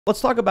Let's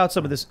talk about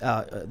some of this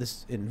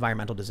this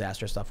environmental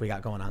disaster stuff we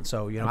got going on.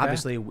 So, you know,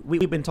 obviously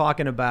we've been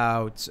talking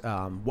about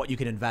what you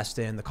can invest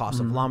in, the cost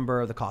of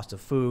lumber, the cost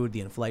of food,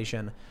 the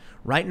inflation.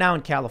 Right now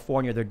in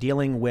California, they're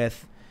dealing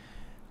with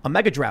a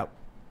mega drought.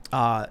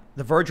 The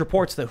Verge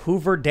reports the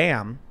Hoover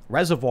Dam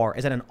reservoir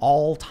is at an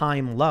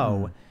all-time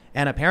low.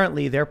 And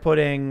apparently they're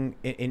putting,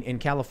 in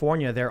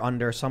California, they're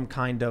under some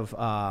kind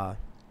of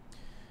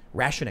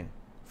rationing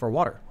for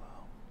water.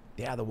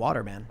 Yeah, the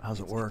water, man. How's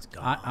it work?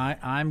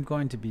 I'm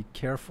going to be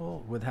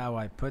careful with how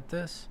I put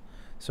this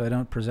so I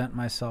don't present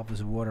myself as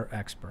a water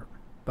expert.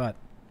 But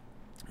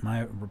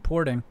my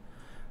reporting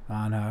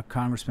on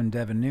Congressman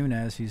Devin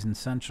Nunes, he's in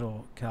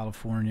Central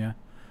California,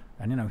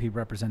 and, you know, he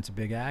represents a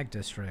big ag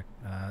district,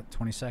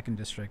 22nd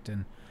district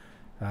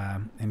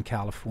in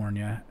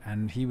California,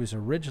 and he was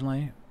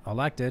originally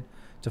elected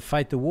to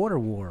fight the water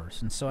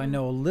wars. And so I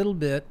know a little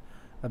bit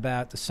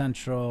about the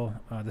Central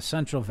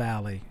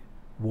Valley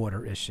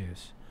water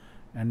issues.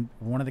 And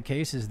one of the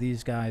cases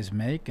these guys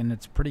make, and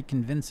it's pretty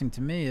convincing to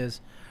me,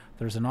 is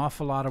there's an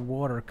awful lot of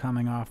water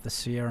coming off the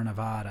Sierra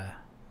Nevada.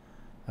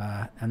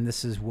 And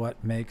this is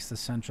what makes the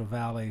Central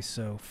Valley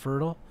so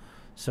fertile,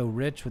 so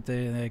rich, what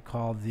they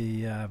call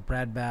the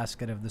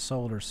breadbasket of the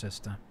solar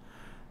system.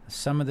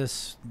 Some of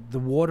this, the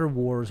water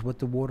wars, what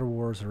the water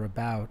wars are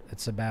about,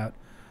 it's about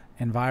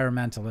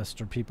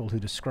environmentalists or people who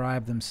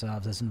describe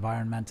themselves as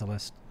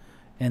environmentalists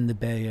in the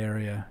Bay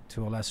Area,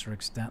 to a lesser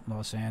extent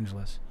Los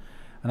Angeles.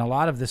 And a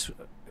lot of this,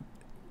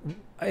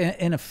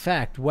 in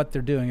effect, what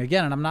they're doing,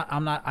 again, and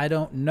I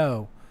don't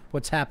know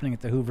what's happening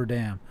at the Hoover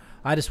Dam.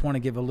 I just want to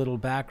give a little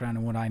background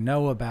on what I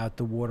know about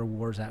the water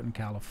wars out in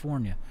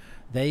California.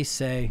 They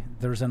say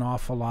there's an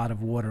awful lot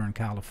of water in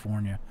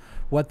California.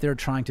 What they're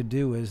trying to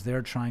do is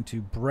they're trying to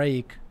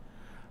break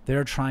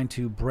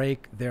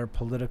their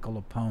political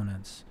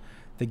opponents.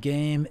 The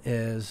game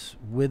is,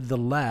 with the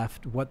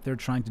left, what they're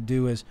trying to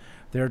do is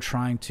they're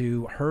trying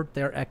to hurt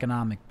their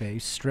economic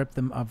base, strip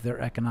them of their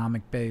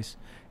economic base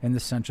in the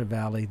Central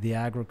Valley, the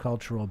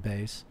agricultural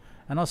base,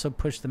 and also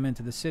push them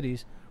into the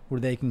cities where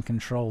they can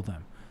control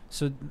them.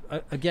 So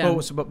again,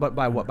 but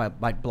by what?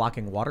 By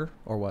blocking water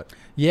or what?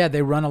 Yeah,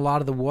 they run a lot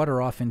of the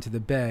water off into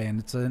the bay, and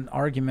it's an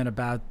argument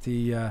about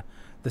the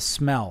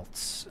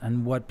smelts.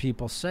 And what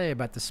people say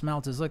about the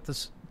smelts is, like,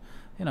 this,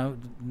 you know,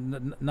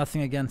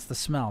 nothing against the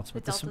smelts,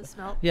 but the Delta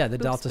smelt. Yeah, the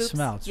Delta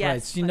smelts, yes,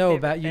 right? So you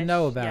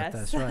know about yes.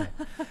 this, right?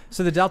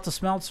 So the Delta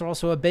smelts are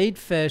also a bait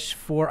fish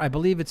for, I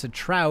believe it's a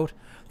trout.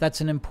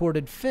 That's an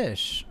imported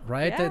fish,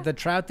 right? Yeah. The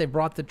trout, they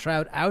brought the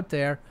trout out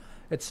there.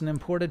 It's an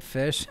imported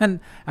fish,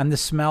 and the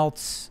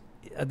smelts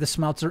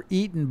are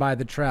eaten by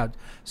the trout.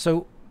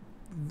 So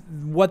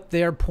what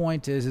their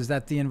point is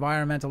that the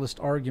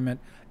environmentalist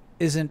argument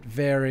isn't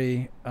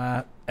very,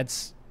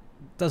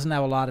 doesn't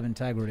have a lot of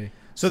integrity.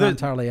 So it's not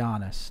entirely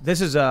honest.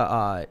 This is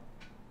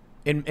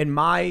in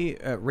my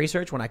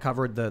research, when I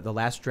covered the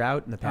last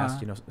drought in the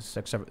past,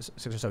 6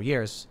 or so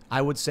years,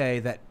 I would say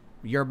that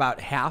you're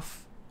about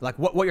half. Like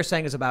what you're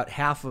saying is about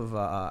half of.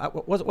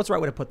 What's the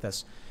right way to put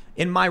this?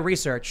 In my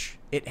research,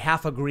 it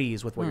half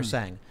agrees with what you're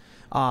saying.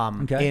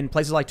 In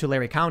places like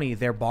Tulare County,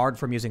 they're barred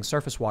from using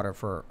surface water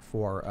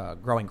for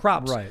growing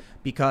crops, right,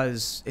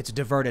 because it's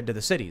diverted to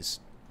the cities.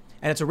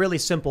 And it's a really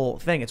simple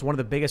thing. It's one of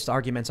the biggest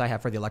arguments I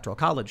have for the Electoral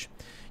College.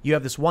 You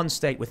have this one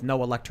state with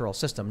no electoral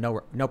system,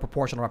 no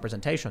proportional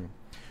representation.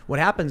 What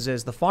happens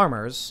is the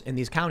farmers in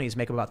these counties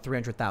make up about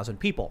 300,000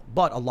 people,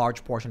 but a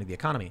large portion of the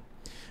economy.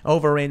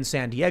 Over in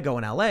San Diego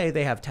and LA,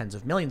 they have tens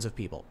of millions of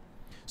people.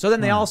 So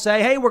then they all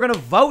say, hey, we're going to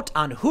vote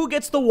on who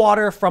gets the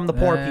water from the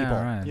poor people.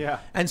 Right. Yeah.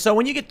 And so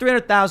when you get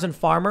 300,000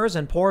 farmers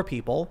and poor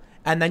people,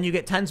 and then you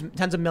get tens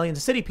of millions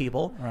of city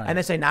people, and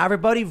they say, now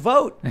everybody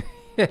vote.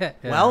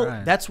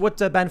 That's what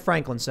Ben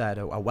Franklin said.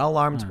 A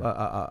well-armed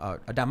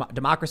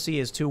democracy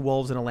is two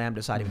wolves and a lamb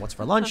deciding what's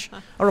for lunch.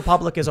 A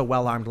republic is a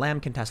well-armed lamb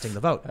contesting the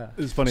vote.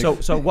 It's funny.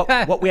 So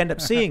what we end up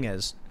seeing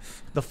is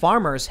the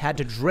farmers had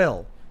to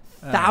drill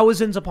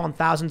thousands upon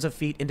thousands of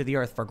feet into the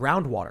earth for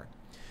groundwater.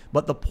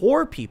 But the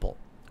poor people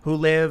who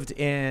lived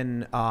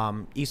in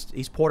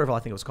East Porterville, I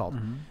think it was called,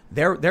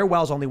 their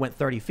wells only went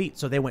 30 feet,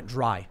 so they went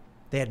dry.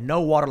 They had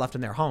no water left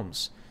in their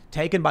homes,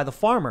 taken by the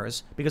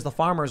farmers because the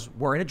farmers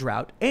were in a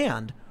drought,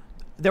 and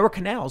there were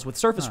canals with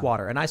surface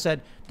water. And I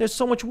said, there's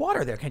so much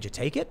water there, can't you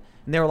take it?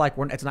 And they were like,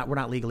 we're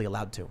not legally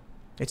allowed to.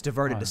 It's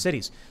diverted to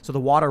cities. So the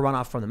water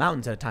runoff from the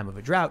mountains at a time of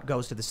a drought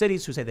goes to the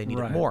cities who say they need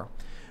it more.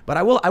 But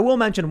I will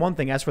mention one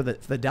thing as for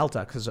the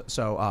Delta, because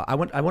I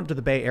went to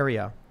the Bay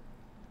Area,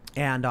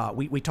 and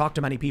we talked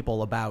to many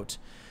people about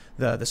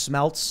the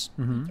smelts,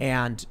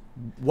 and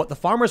what the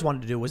farmers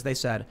wanted to do was they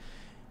said,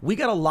 we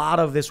got a lot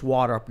of this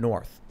water up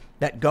north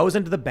that goes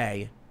into the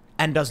bay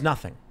and does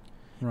nothing.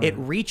 Right. It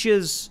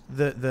reaches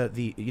the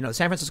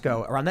San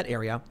Francisco, around that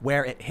area,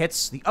 where it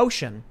hits the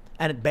ocean,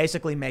 and it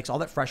basically makes all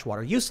that fresh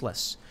water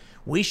useless.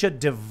 We should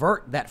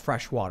divert that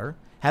fresh water,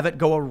 have it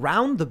go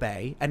around the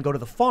bay and go to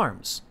the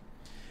farms.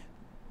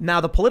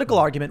 Now, the political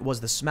argument was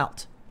the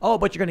smelt. Oh,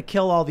 but you're going to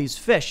kill all these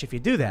fish if you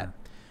do that.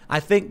 I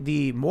think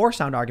the more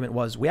sound argument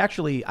was I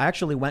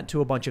actually went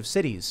to a bunch of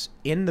cities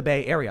in the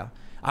Bay Area.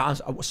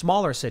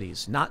 smaller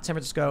cities, not San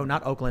Francisco,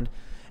 not Oakland.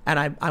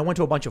 And I went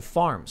to a bunch of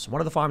farms. One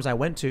of the farms I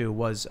went to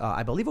was,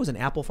 I believe it was an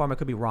apple farm. I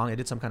could be wrong. I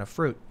did some kind of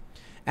fruit.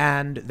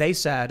 And they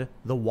said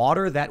the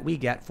water that we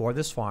get for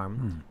this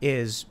farm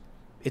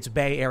it's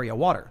Bay Area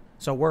water.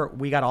 So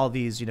we got all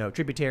these,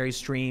 tributaries,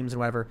 streams and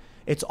whatever.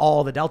 It's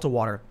all the Delta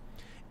water.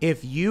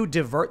 If you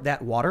divert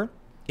that water,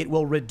 it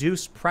will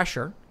reduce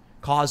pressure,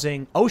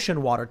 causing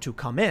ocean water to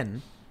come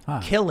in,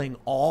 killing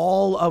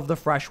all of the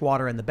fresh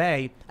water in the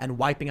bay and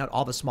wiping out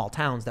all the small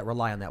towns that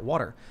rely on that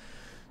water.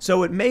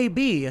 So it may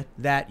be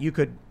that you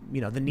could,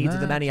 the needs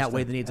of the many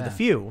outweigh the needs of the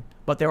few.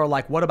 But they were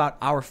like, what about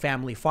our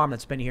family farm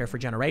that's been here for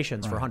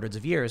generations, for hundreds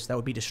of years, that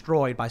would be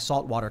destroyed by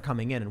salt water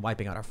coming in and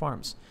wiping out our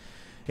farms?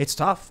 It's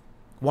tough.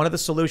 One of the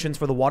solutions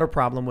for the water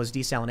problem was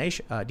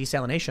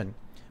desalination.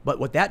 But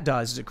what that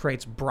does is it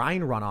creates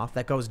brine runoff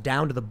that goes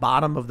down to the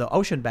bottom of the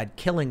ocean bed,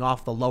 killing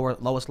off the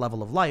lowest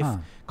level of life,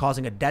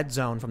 causing a dead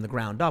zone from the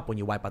ground up when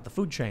you wipe out the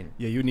food chain.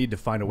 Yeah, you need to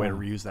find a way to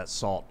reuse that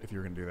salt if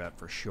you're going to do that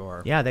for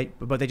sure. Yeah,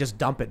 but they just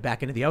dump it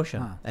back into the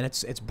ocean, and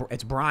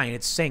it's brine.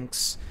 It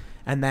sinks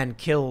and then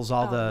kills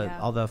all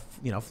the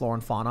flora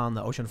and fauna on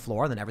the ocean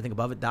floor, and then everything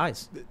above it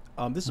dies.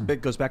 This is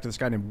big. Goes back to this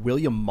guy named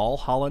William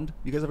Mulholland.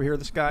 You guys ever hear of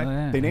this guy? Oh,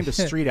 yeah. They named a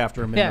street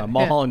after him in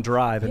Mulholland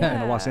Drive in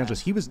Los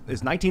Angeles. Is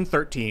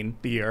 1913,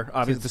 the year.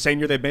 Obviously, the same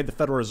year they made the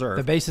Federal Reserve.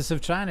 The basis of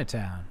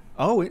Chinatown.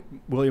 Oh,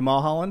 William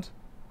Mulholland.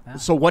 Yeah.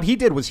 So what he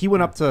did was he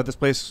went up to this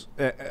place,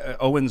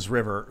 Owens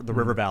River, the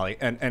river valley,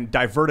 and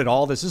diverted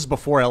all this. This is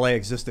before LA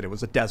existed. It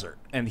was a desert,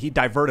 and he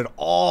diverted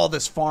all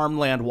this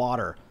farmland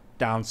water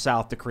down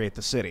south to create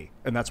the city,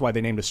 and that's why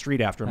they named a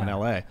street after him in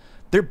LA.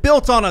 They're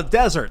built on a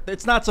desert.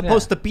 It's not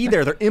supposed to be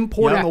there. They're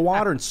importing the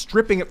water and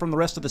stripping it from the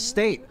rest of the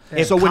state.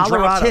 So when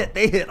droughts hit,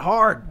 they hit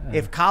hard.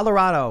 If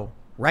Colorado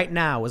right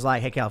now was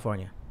like, hey,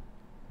 California,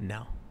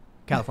 no.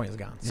 California's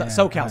gone.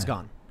 SoCal's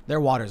gone. Their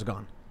water's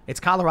gone. It's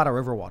Colorado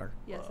River water.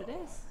 Yes, it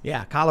is.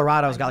 Yeah,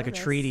 Colorado's got like a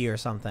treaty or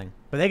something.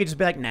 But they could just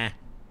be like, nah.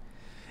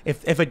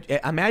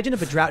 Imagine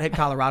if a drought hit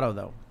Colorado,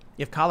 though.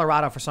 If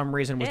Colorado, for some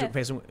reason, was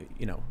facing,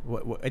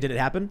 did it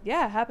happen?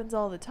 Yeah, it happens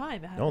all the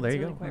time. It happens there you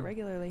really go. quite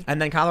regularly.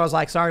 And then Colorado's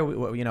like, sorry,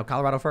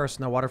 Colorado first,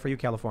 no water for you,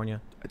 California.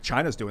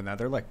 China's doing that.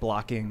 They're like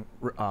blocking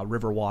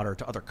river water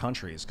to other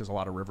countries because a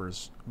lot of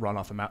rivers run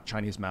off the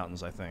Chinese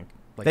mountains, I think.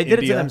 Like they did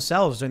it to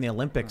themselves during the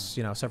Olympics,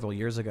 several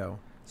years ago.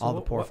 So all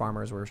the poor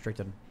farmers were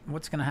restricted.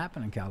 What's going to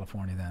happen in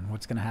California then?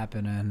 What's going to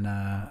happen in...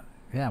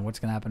 what's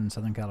going to happen in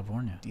Southern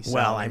California?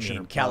 Well, I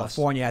mean,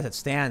 California as it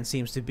stands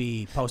seems to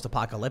be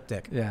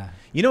post-apocalyptic. Yeah.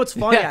 It's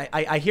funny.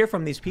 I hear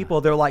from these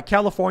people, they're like,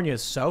 California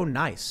is so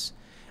nice.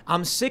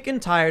 I'm sick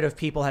and tired of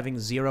people having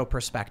zero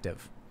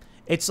perspective.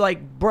 It's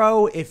like,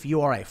 bro, if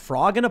you are a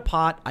frog in a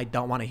pot, I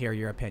don't want to hear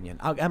your opinion.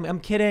 I'm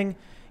kidding.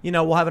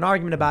 We'll have an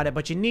argument about it,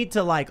 but you need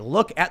to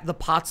look at the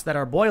pots that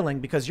are boiling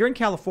because you're in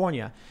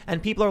California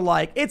and people are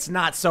like, it's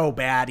not so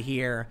bad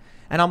here.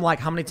 And I'm like,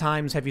 how many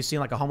times have you seen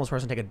a homeless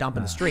person take a dump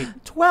in the street?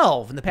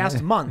 12 in the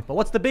past month. But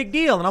what's the big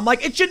deal? And I'm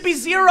like, it should be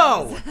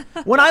 0.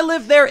 When I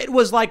lived there, it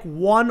was like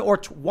once or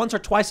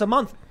twice a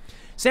month.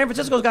 San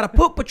Francisco's got a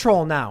poop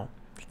patrol now.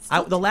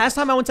 The last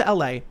time I went to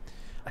LA,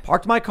 I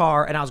parked my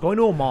car and I was going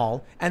to a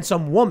mall, and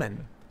some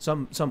woman,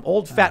 some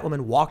old fat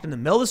woman, walked in the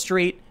middle of the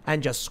street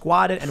and just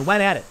squatted and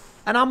went at it.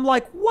 And I'm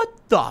like, what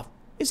the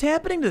is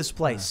happening to this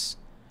place?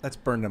 That's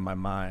burned in my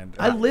mind.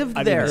 I lived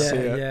there. Didn't see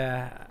it.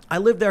 Yeah. I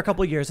lived there a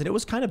couple of years, and it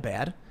was kind of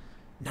bad.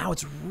 Now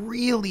it's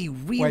really,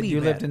 really Wait, you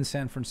bad. lived in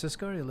San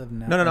Francisco or you lived in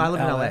LA? No, I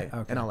lived in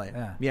LA. Okay. In LA.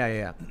 Yeah.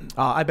 Yeah.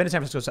 I've been to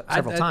San Francisco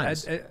several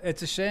times.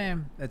 It's a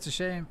shame. It's a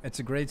shame. It's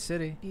a great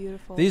city.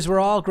 Beautiful. These were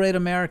all great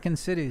American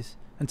cities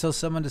until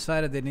someone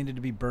decided they needed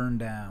to be burned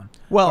down.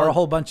 Well, or a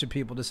whole bunch of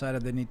people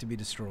decided they need to be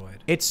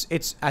destroyed.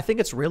 I think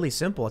it's really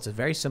simple. It's a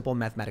very simple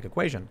mathematical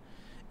equation.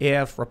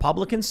 If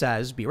Republican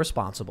says be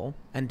responsible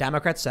and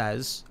Democrat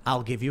says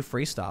I'll give you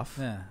free stuff,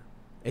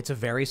 it's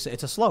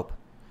a slope.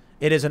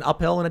 It is an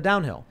uphill and a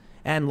downhill.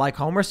 And like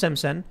Homer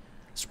Simpson,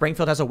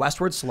 Springfield has a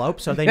westward slope,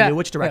 so they knew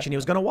which direction he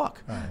was going to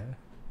walk.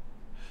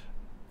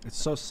 It's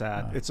so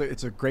sad.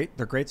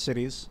 They're great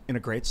cities in a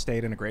great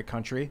state in a great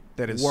country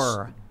that is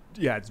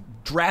it's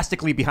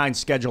drastically behind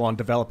schedule on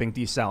developing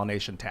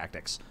desalination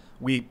tactics.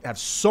 We have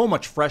so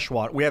much fresh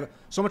water. We have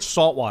so much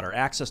salt water,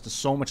 access to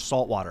so much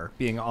salt water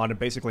being on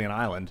basically an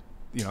island,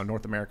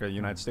 North America,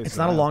 United States. It's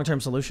not a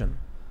long-term solution.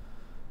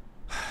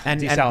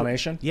 And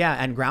desalination?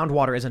 And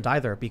groundwater isn't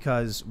either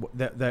because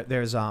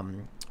there's,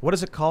 what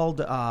is it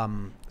called?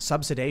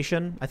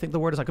 Subsidation, I think the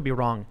word is. I could be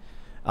wrong.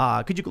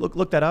 Could you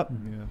look that up?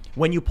 Yeah.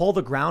 When you pull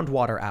the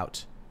groundwater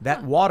out,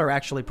 that water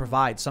actually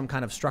provides some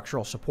kind of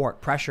structural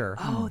support, pressure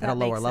at a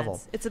lower level.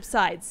 It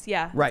subsides.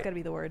 Yeah, right. That's got to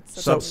be the word.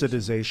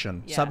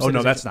 Subsidization. Yeah. Oh,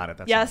 no, that's not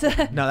it.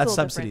 No, that's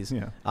subsidies.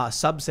 Yeah.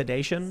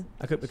 Subsidation.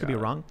 It could be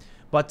wrong.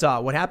 But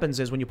what happens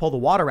is when you pull the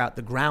water out,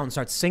 the ground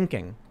starts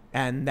sinking,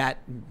 and that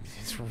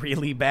is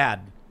really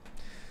bad.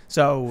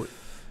 So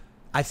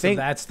I think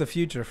that's the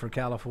future for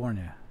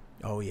California.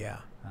 Oh, yeah.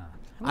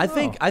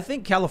 I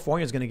think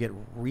California is going to get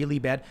really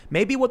bad.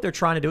 Maybe what they're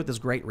trying to do with this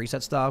Great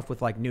Reset stuff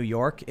with like New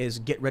York is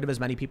get rid of as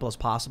many people as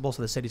possible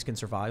so the cities can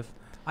survive.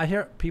 I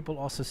hear people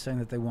also saying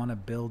that they want to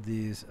build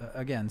these,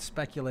 again,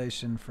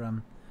 speculation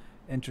from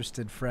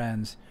interested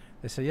friends.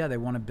 They say, yeah, they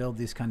want to build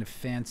these kind of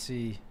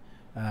fancy,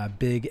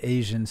 big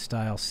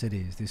Asian-style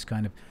cities, these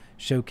kind of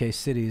showcase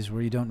cities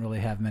where you don't really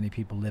have many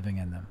people living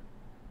in them.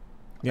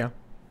 Yeah.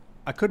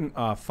 I couldn't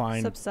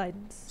find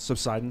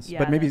subsidence.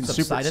 but maybe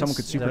Subsidence? someone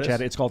could super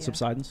chat it. It's called Yeah.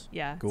 subsidence.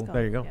 Yeah. Cool. It's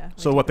There you go. Yeah,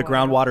 So like what the water.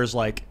 groundwater is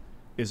like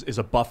is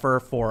a buffer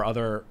for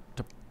other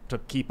to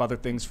keep other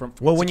things from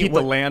Well, to when you- keep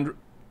the land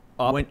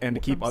up when- and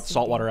to keep From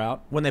salt water sinking.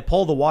 out. When they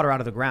pull the water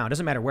out of the ground, it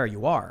doesn't matter where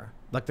you are.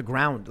 Like the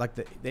ground, like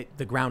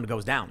the ground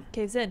goes down.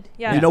 Caves in.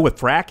 Yeah. You know, with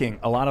fracking,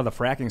 a lot of the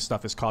fracking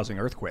stuff is causing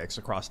earthquakes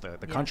across the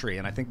Yeah. country,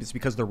 and I think it's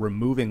because they're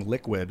removing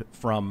liquid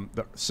from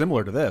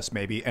similar to this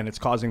maybe, and it's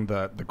causing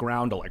the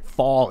ground to like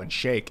fall and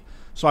shake.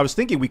 So I was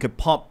thinking we could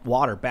pump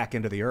water back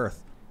into the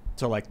earth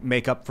to like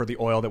make up for the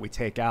oil that we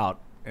take out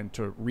and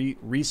to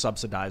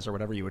re-subsidize or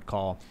whatever you would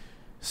call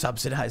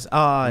Subsidize.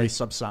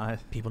 re-subsidize.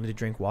 People need to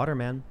drink water,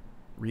 man.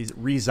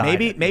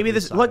 Reside. Maybe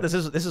this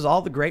is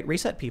all the Great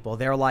Reset people.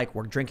 They're like,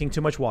 we're drinking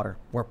too much water.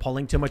 We're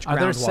pulling too much Are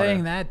groundwater. they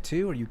saying that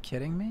too? Are you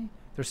kidding me?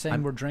 They're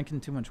saying we're drinking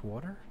too much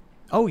water?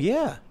 Oh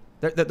yeah.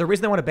 The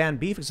reason they want to ban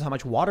beef is how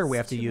much water we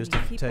have to Too use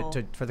many to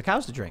people. for the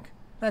cows to drink.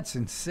 That's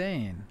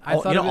insane.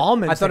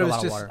 Almonds I thought take it a was lot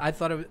of just. water.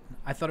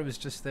 I thought it was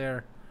just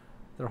their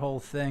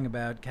whole thing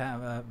about.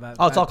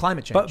 Oh, it's all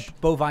climate change.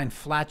 Bovine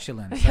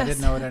flatulence. I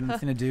didn't know it had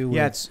anything to do with,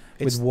 Yeah,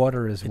 with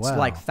water as It's well.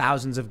 like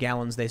thousands of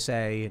gallons, they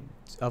say,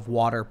 of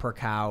water per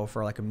cow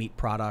for like a meat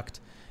product,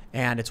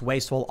 and it's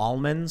wasteful.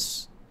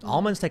 Almonds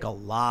take a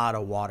lot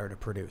of water to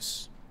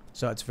produce,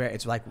 so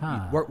it's like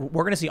we're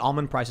going to see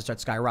almond prices start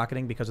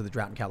skyrocketing because of the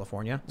drought in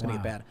California. It's going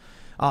to get bad.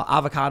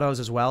 Avocados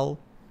as well.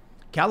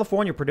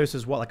 California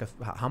produces what, like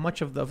how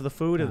much of the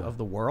food of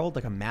the world?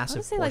 Like a I massive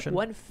would say portion.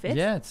 like 1/5.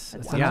 Yeah, it's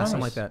That's Yeah, enormous.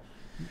 something like that.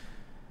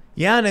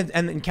 Yeah,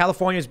 and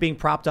California is being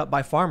propped up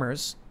by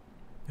farmers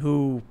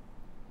who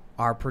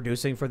are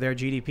producing for their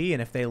GDP,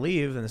 and if they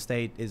leave, then the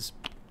state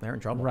they're in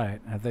trouble.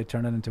 Right. If they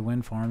turn it into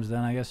wind farms,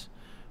 then I guess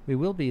we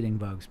will be eating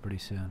bugs pretty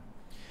soon.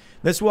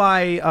 That's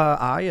why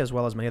I, as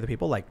well as many other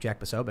people like Jack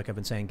Posobiec, have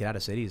been saying, get out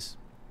of cities.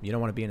 You don't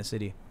want to be in a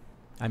city.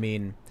 I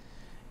mean,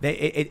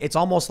 it's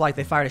almost like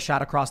they fired a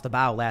shot across the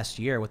bow last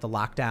year with the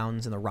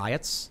lockdowns and the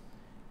riots.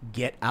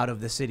 Get out of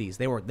the cities.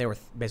 They were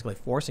basically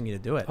forcing you to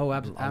do it. Oh,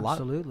 A lot.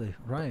 absolutely.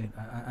 Right.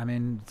 I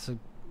mean,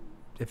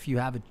 if you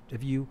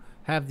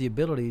have the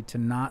ability to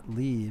not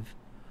leave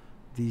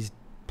these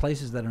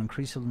places that are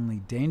increasingly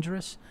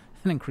dangerous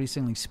and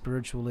increasingly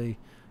spiritually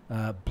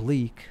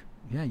bleak,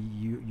 yeah,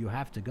 you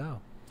have to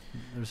go.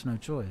 There's no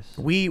choice.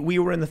 We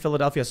were in the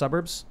Philadelphia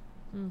suburbs,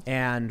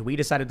 and we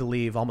decided to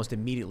leave almost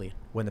immediately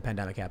when the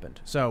pandemic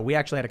happened. So we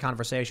actually had a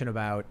conversation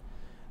about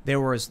there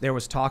was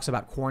talks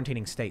about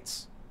quarantining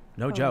states.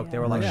 No joke. yeah. They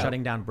were like Yeah.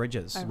 shutting down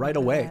bridges. I right remember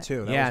away that.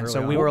 too. That Yeah, was and early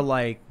so on. we were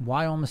like,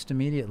 Why almost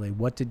immediately?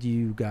 What did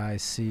you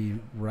guys see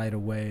right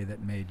away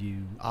that made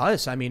you?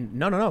 us. I mean,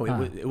 no.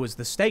 Huh. It was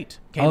the state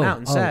came out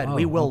and said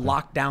we will okay.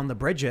 lock down the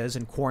bridges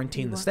and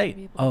quarantine the We want state.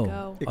 people to Oh,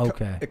 go. It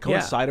okay. It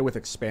coincided with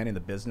expanding the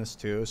business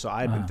too. So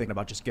I had been Uh-huh. thinking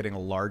about just getting a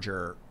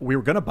larger. We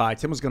were gonna buy.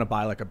 Tim was gonna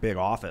buy like a big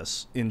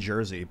office in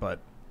Jersey, but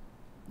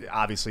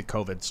obviously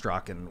COVID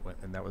struck and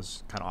that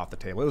was kind of off the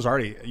table. It was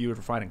already you were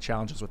finding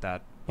challenges with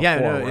that. Yeah,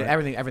 before, no, right?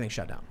 everything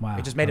shut down. Wow,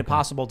 It just made it okay.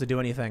 possible to do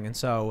anything, and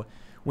so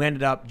we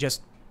ended up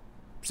just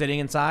sitting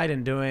inside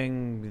and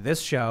doing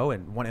this show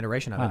and one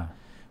iteration of it Huh.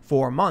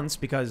 for months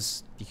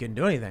because you couldn't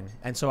do anything.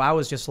 And so I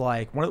was just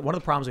like, one of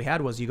the problems we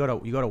had was you go to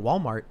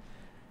Walmart,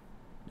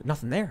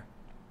 nothing there.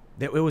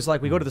 It was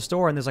like we go to the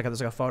store and there's like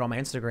a photo on my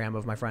Instagram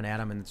of my friend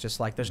Adam, and it's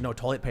just like there's no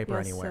toilet paper Yeah,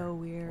 anywhere, so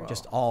weird.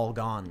 just all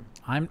gone.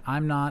 I'm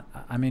not.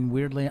 I mean,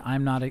 weirdly,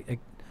 I'm not.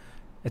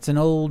 It's an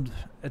old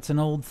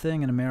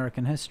thing in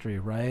American history,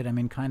 right? I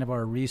mean, kind of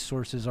our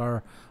resources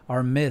are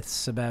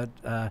myths about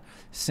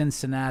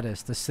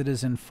Cincinnatus, the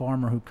citizen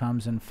farmer who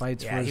comes and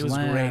fights for Yeah, his he was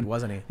land. great,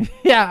 wasn't he?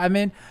 Yeah, I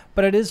mean,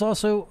 but it is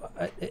also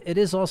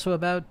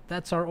about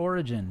that's our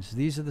origins.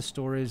 These are the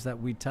stories that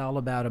we tell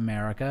about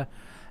America,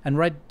 and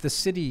right, the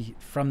city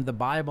from the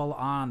Bible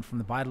on, from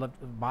the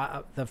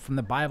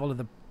Bible to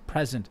the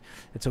present,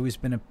 it's always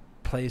been a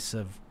place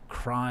of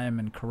crime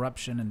and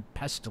corruption and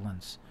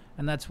pestilence,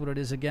 and that's what it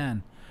is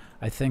again.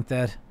 I think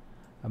that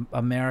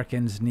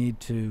Americans need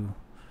to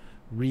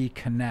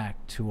reconnect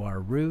to our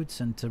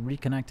roots and to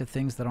reconnect to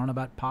things that aren't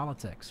about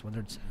politics, whether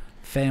it's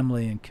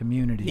family and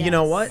community. You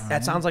know Yes. what? All That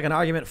right. sounds like an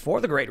argument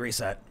for the Great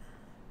Reset.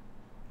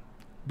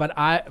 But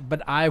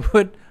I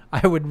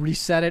would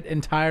reset it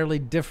entirely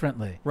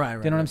differently. Right, You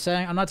right, know what I'm right.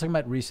 saying? I'm not talking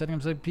about resetting.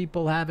 I'm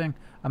saying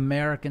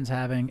Americans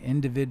having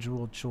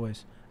individual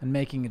choice and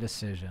making a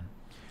decision.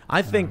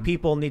 I think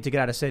people need to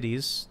get out of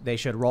cities. They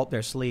should roll up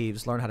their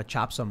sleeves, learn how to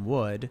chop some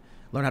wood,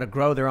 learn how to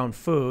grow their own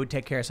food,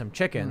 take care of some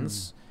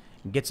chickens,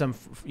 get some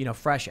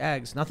fresh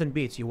eggs. Nothing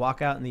beats you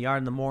walk out in the yard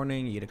in the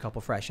morning, you eat a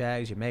couple fresh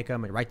eggs, you make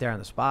them, and right there on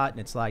the spot, and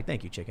it's like,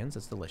 thank you, chickens,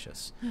 it's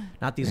delicious.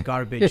 Not these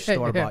garbage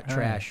store-bought right.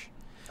 trash.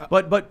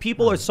 But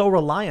people are so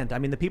reliant. I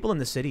mean, the people in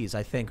the cities,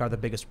 I think, are the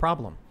biggest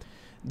problem.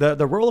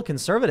 The rural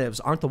conservatives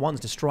aren't the ones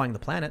destroying the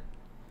planet.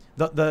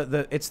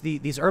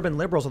 These urban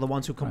liberals are the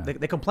ones who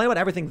they complain about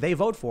everything they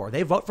vote for.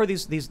 They vote for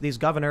these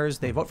governors.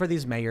 They vote for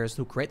these mayors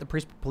who create the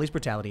police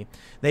brutality.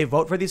 They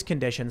vote for these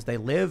conditions. They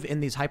live in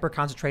these hyper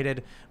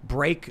concentrated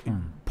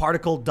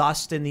particle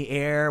dust in the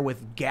air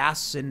with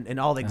gas and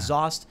all the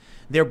exhaust.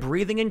 They're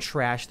breathing in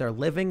trash. They're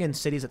living in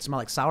cities that smell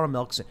like sour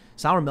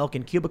milk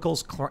in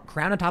cubicles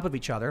crammed on top of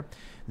each other.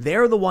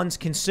 They're the ones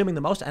consuming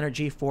the most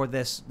energy for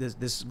this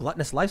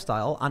gluttonous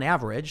lifestyle on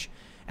average.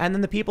 And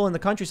then the people in the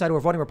countryside who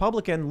are voting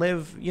Republican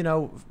live,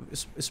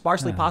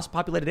 sparsely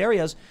populated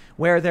areas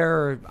where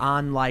they're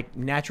on like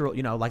natural,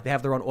 like they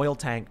have their own oil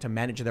tank to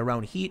manage their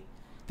own heat.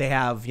 They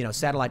have,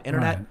 satellite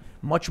internet,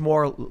 much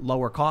more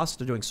lower cost.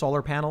 They're doing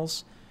solar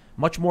panels,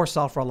 much more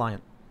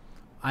self-reliant.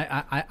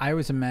 I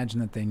always imagine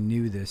that they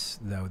knew this,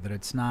 though, that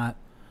it's not,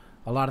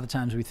 a lot of the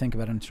times we think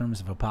about it in terms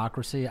of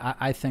hypocrisy.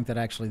 I think that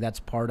actually that's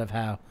part of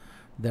how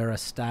they're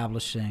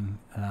establishing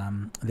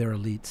their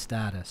elite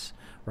status,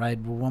 right?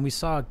 When we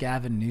saw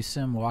Gavin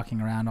Newsom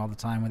walking around all the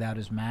time without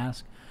his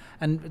mask,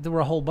 and there were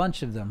a whole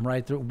bunch of them,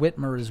 right?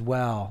 Whitmer as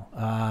well.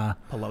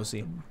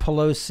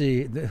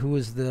 Pelosi, who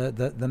was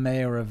the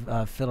mayor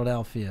of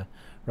Philadelphia,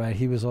 right?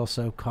 He was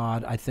also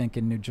caught, I think,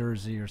 in New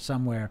Jersey or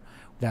somewhere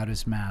without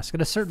his mask.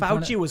 At a certain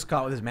point, Fauci was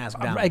caught with his mask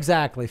down.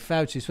 Exactly,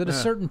 Fauci. So at a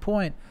certain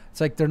point,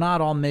 it's like they're not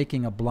all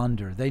making a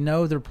blunder. They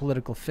know they're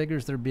political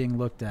figures. They're being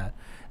looked at.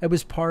 It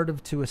was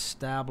to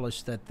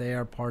establish that they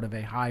are part of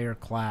a higher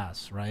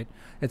class, right?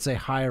 It's a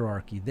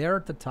hierarchy. They're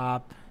at the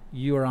top.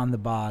 You are on the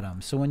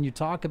bottom. So when you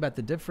talk about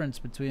the difference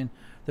between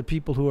the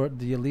people who are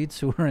the elites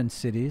who are in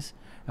cities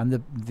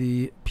and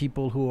the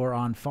people who are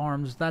on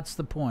farms, that's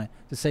the point.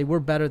 To say we're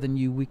better than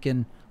you, we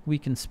can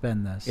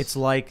spend this. It's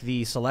like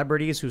the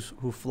celebrities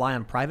who fly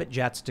on private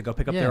jets to go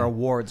pick up their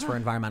awards for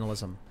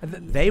environmentalism.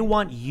 They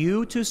want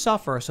you to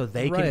suffer so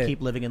they can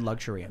keep living in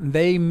luxury.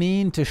 They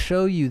mean to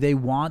show you. They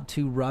want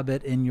to rub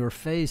it in your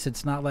face.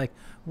 It's not like,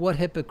 what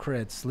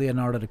hypocrites,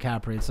 Leonardo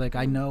DiCaprio. It's like,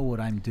 I know what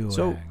I'm doing.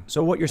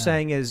 So what you're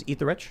saying is eat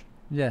the rich?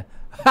 Yeah.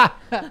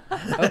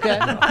 Okay.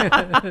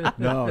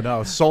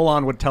 No.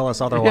 Solon would tell us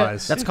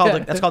otherwise. That's called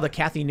the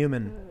Kathy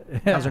Newman.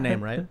 That's her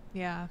name, right?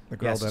 Yeah. The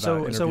girl that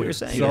so what you're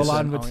saying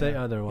Solon would say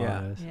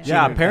otherwise.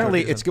 Yeah,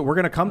 apparently we're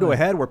going to come to a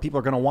head where people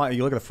are going to want,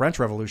 you look at the French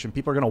Revolution,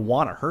 people are going to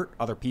want to hurt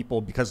other people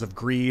because of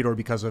greed or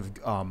because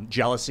of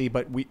jealousy,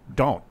 but we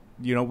don't.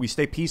 We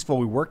stay peaceful.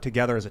 We work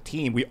together as a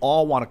team. We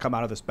all want to come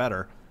out of this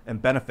better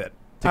and benefit.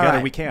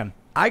 Together we can.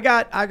 I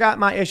got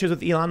my issues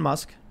with Elon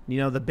Musk.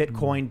 The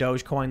Bitcoin,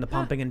 Dogecoin, the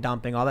pumping and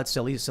dumping, all that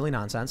silly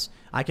nonsense.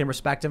 I can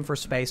respect him for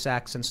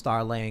SpaceX and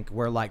Starlink.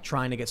 We're like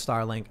trying to get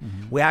Starlink.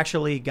 We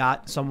actually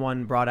got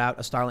someone brought out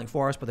a Starlink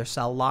for us, but they're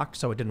cell locked,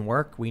 so it didn't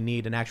work. We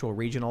need an actual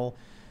regional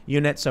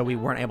unit, so we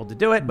weren't able to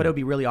do it, but it would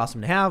be really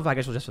awesome to have. I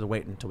guess we'll just have to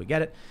wait until we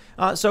get it.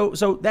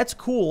 So that's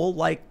cool.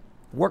 Like,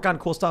 work on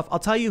cool stuff. I'll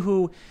tell you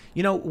who,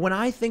 when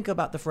I think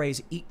about the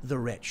phrase eat the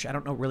rich, I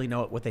don't really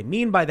know what they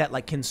mean by that,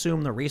 like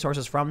consume the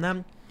resources from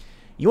them.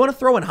 You want to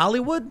throw in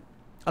Hollywood?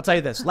 I'll tell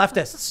you this,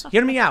 leftists,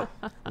 hear me out.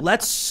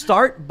 Let's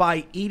start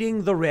by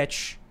eating the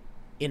rich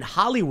in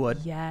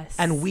Hollywood. Yes.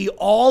 And we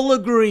all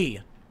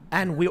agree.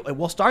 And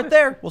we'll start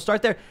there.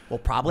 We'll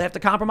probably have to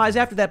compromise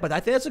after that, but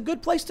I think that's a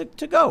good place to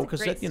go.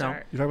 Because, you're talking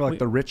about like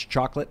the rich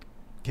chocolate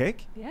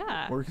cake?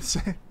 Yeah. What were you going to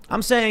say?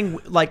 I'm saying,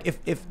 like,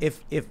 if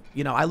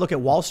I look at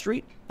Wall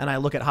Street and I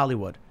look at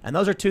Hollywood, and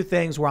those are two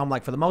things where I'm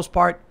like, for the most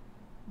part,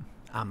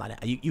 I'm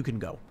not, you can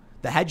go.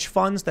 The hedge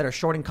funds that are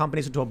shorting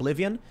companies into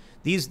oblivion,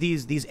 these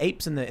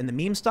apes in the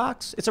meme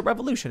stocks, it's a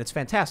revolution. It's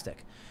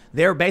fantastic.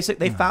 They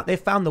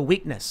found the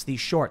weakness, these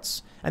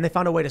shorts, and they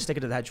found a way to stick it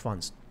to the hedge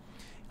funds.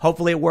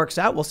 Hopefully it works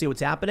out. We'll see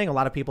what's happening. A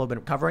lot of people have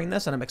been covering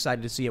this, and I'm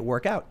excited to see it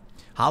work out.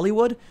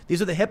 Hollywood,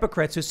 these are the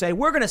hypocrites who say,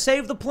 we're going to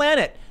save the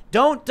planet.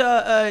 Don't,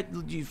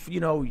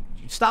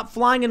 stop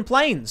flying in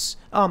planes.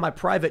 Oh, my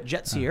private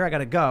jet's here. I got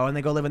to go. And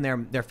they go live in their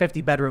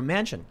 50-bedroom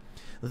mansion.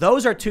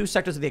 Those are two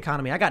sectors of the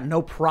economy I got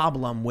no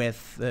problem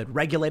with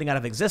regulating out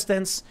of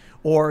existence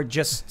or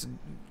just,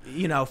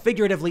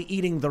 figuratively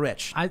eating the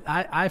rich.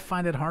 I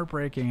find it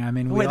heartbreaking. I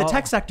mean, the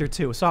tech sector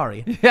too.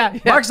 Sorry. Yeah.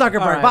 Mark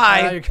Zuckerberg.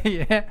 Bye.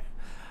 Yeah.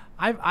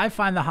 I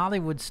find the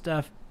Hollywood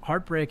stuff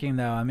heartbreaking,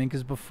 though. I mean,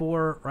 because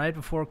before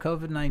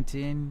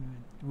COVID-19,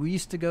 we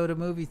used to go to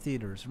movie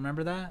theaters.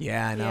 Remember that?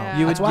 Yeah, I know.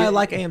 Yeah. That's why I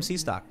like AMC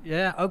stock.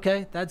 Yeah.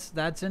 Okay. That's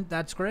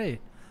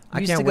great. We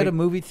used can't to go wait. to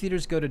movie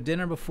theaters, go to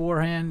dinner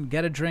beforehand,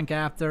 get a drink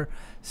after,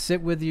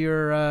 sit with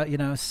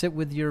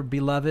your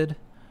beloved,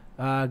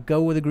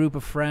 go with a group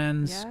of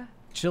friends,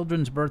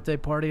 children's birthday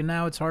party. And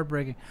now it's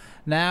heartbreaking.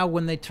 Now,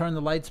 when they turn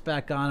the lights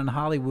back on in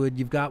Hollywood,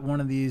 you've got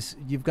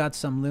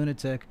some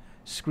lunatic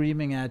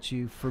screaming at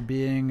you for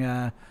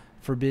being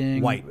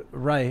white.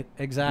 Right.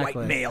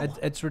 Exactly. White male.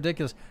 It's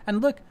ridiculous. And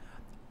look,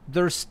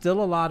 there's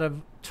still a lot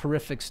of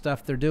terrific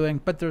stuff they're doing,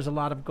 but there's a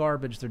lot of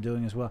garbage they're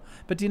doing as well.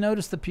 But do you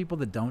notice the people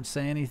that don't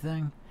say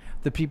anything?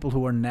 the people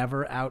who are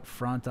never out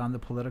front on the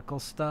political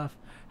stuff,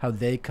 how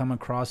they come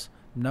across.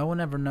 No one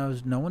ever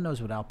knows. No one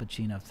knows what Al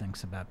Pacino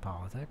thinks about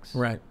politics.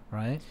 Right.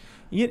 Right.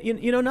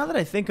 You know, now that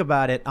I think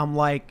about it, I'm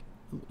like,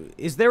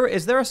 is there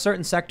a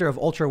certain sector of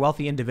ultra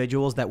wealthy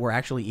individuals that we're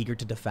actually eager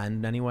to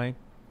defend anyway?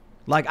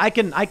 Like I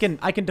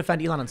can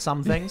defend Elon on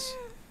some things.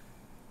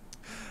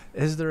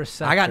 Is there a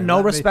sector? I got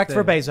no respect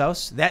for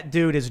Bezos. That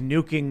dude is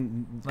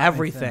nuking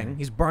everything.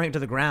 He's burning it to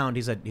the ground.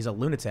 He's a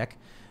lunatic.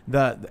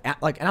 And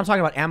I'm talking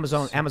about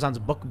Amazon's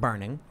book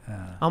burning.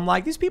 I'm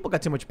like, these people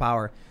got too much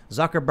power.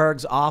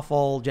 Zuckerberg's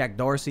awful. Jack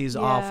Dorsey's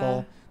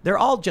awful. They're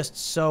all just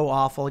so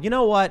awful. You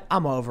know what?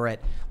 I'm over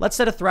it. Let's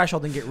set a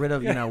threshold and get rid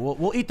of,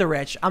 we'll eat the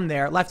rich. I'm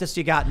there. Leftists,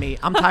 you got me.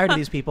 I'm tired of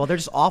these people. They're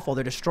just awful.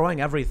 They're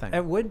destroying everything.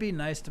 It would be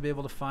nice to be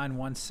able to find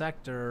one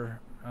sector.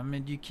 I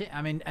mean, you can't.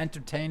 I mean,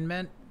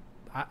 entertainment.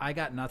 I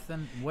got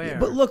nothing. Where?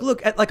 But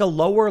look at like a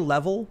lower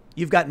level.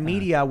 You've got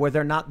media where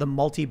they're not the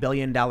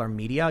multi-billion-dollar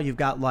media. You've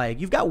got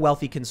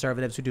wealthy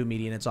conservatives who do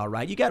media and it's all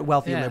right. You got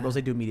wealthy liberals,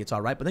 they do media, it's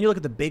all right. But then you look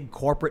at the big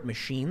corporate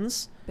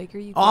machines. Bigger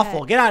you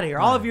awful. Get out of here.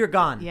 All of you are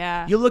gone.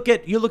 Yeah. You look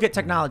at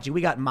technology.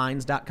 We got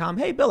Minds.com.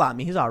 Hey, Bill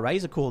Ottme, he's all right.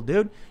 He's a cool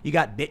dude. You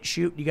got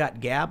BitChute. You got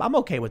Gab. I'm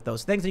okay with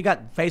those things. And you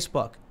got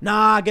Facebook.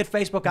 Nah, get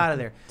Facebook out of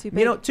there.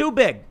 Too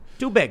big.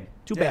 Too big.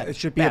 Too bad. It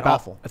should be bad, about.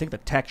 awful. I think the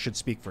tech should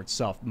speak for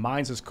itself.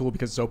 Minds is cool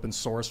because it's open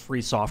source,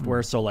 free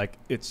software. So like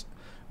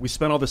we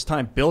spent all this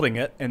time building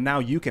it, and now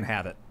you can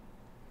have it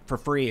for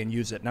free and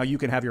use it. Now you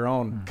can have your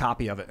own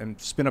copy of it and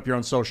spin up your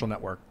own social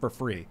network for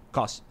free.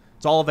 It's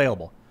all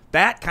available.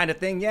 That kind of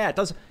thing, yeah, it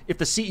does. If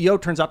the CEO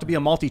turns out to be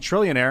a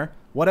multi-trillionaire,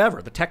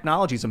 whatever. The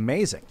technology is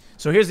amazing.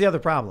 So here's the other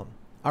problem.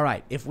 All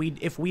right, if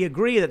we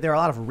agree that there are a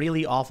lot of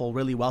really awful,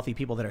 really wealthy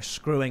people that are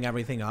screwing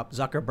everything up,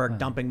 Zuckerberg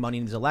dumping money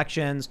in these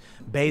elections,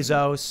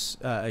 Bezos,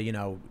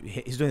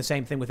 he's doing the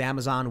same thing with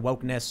Amazon,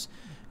 wokeness,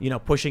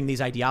 pushing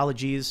these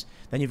ideologies.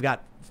 Then you've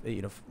got,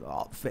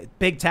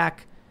 big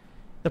tech.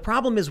 The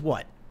problem is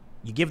what?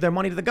 You give their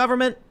money to the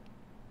government.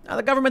 Now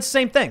the government's the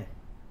same thing.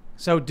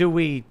 So do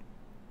we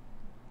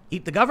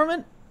eat the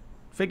government?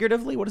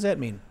 Figuratively, what does that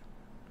mean?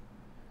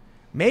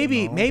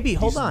 Maybe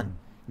hold on.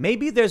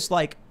 Maybe there's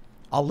like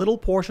a little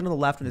portion on the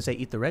left when they say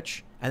eat the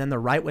rich, and then the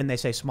right when they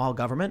say small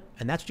government,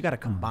 and that's what you got to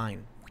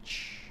combine.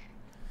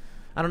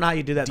 I don't know how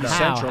you do that.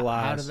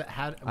 Decentralize.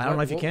 I don't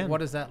know if you can.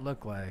 What does that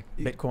look like?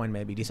 Bitcoin,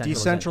 maybe.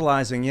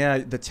 Decentralizing, yeah.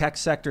 The tech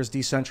sector is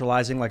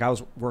decentralizing. Like I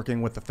was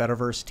working with the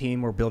Fediverse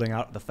team. We're building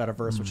out the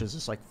Fediverse, which is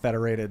this like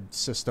federated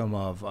system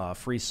of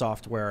free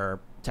software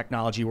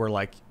technology where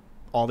like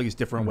all these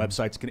different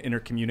websites can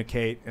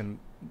intercommunicate, and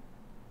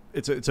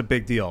it's a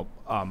big deal.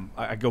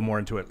 I go more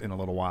into it in a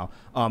little while.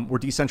 We're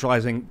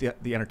decentralizing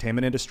the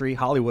entertainment industry.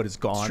 Hollywood is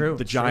gone. True,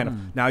 the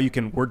giant. Now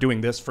we're doing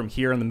this from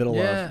here in the middle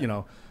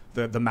of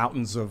the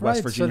mountains of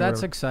West Virginia. So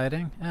that's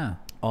exciting. Yeah.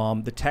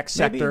 The tech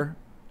sector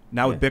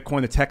now with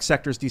Bitcoin, the tech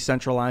sector is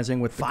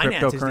decentralizing with the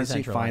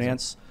cryptocurrency,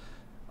 finance.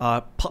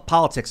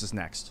 Politics is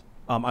next.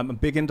 I'm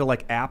big into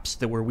like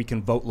apps where we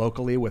can vote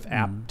locally with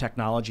app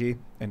technology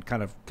and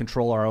kind of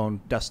control our own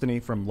destiny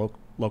from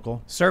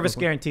local. Service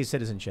guarantees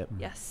citizenship.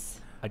 Yes.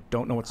 I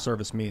don't know what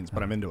service means,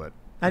 but I'm into it.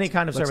 Any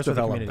kind of service with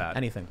the community. That.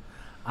 Anything.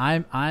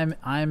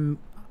 I'm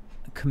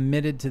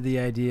committed to the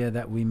idea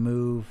that we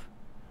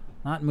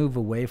not move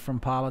away from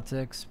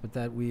politics, but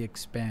that we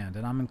expand.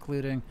 And I'm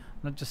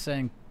not just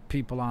saying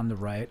people on the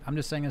right. I'm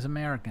just saying as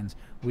Americans,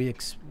 we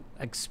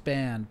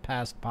expand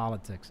past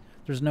politics.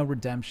 There's no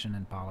redemption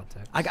in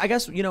politics. I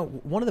guess,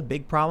 one of the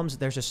big problems,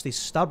 there's just these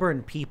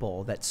stubborn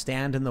people that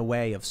stand in the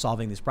way of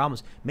solving these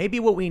problems.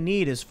 Maybe what we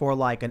need is for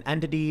like an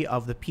entity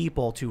of the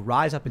people to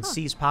rise up and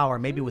seize power,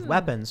 maybe with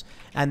weapons,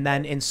 and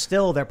then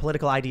instill their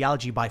political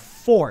ideology by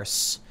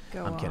force.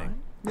 I'm kidding.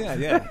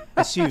 Yeah.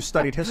 I see you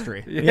studied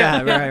history.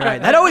 Yeah,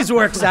 right. That always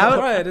works out.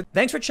 Right.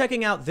 Thanks for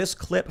checking out this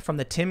clip from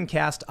the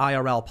Timcast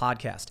IRL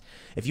podcast.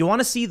 If you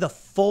want to see the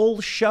full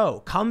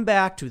show, come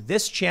back to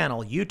this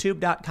channel,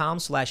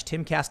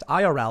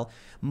 youtube.com/TimcastIRL,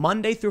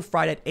 Monday through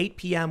Friday at 8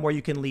 p.m., where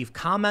you can leave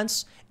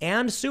comments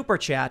and super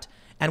chat,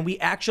 and we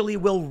actually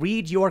will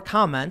read your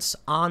comments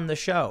on the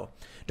show.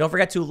 Don't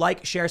forget to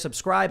like, share,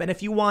 subscribe, and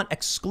if you want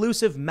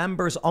exclusive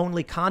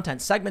members-only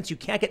content, segments you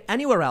can't get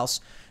anywhere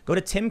else, go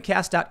to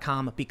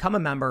timcast.com, become a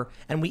member,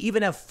 and we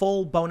even have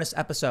full bonus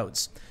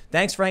episodes.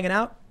 Thanks for hanging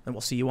out, and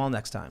we'll see you all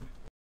next time.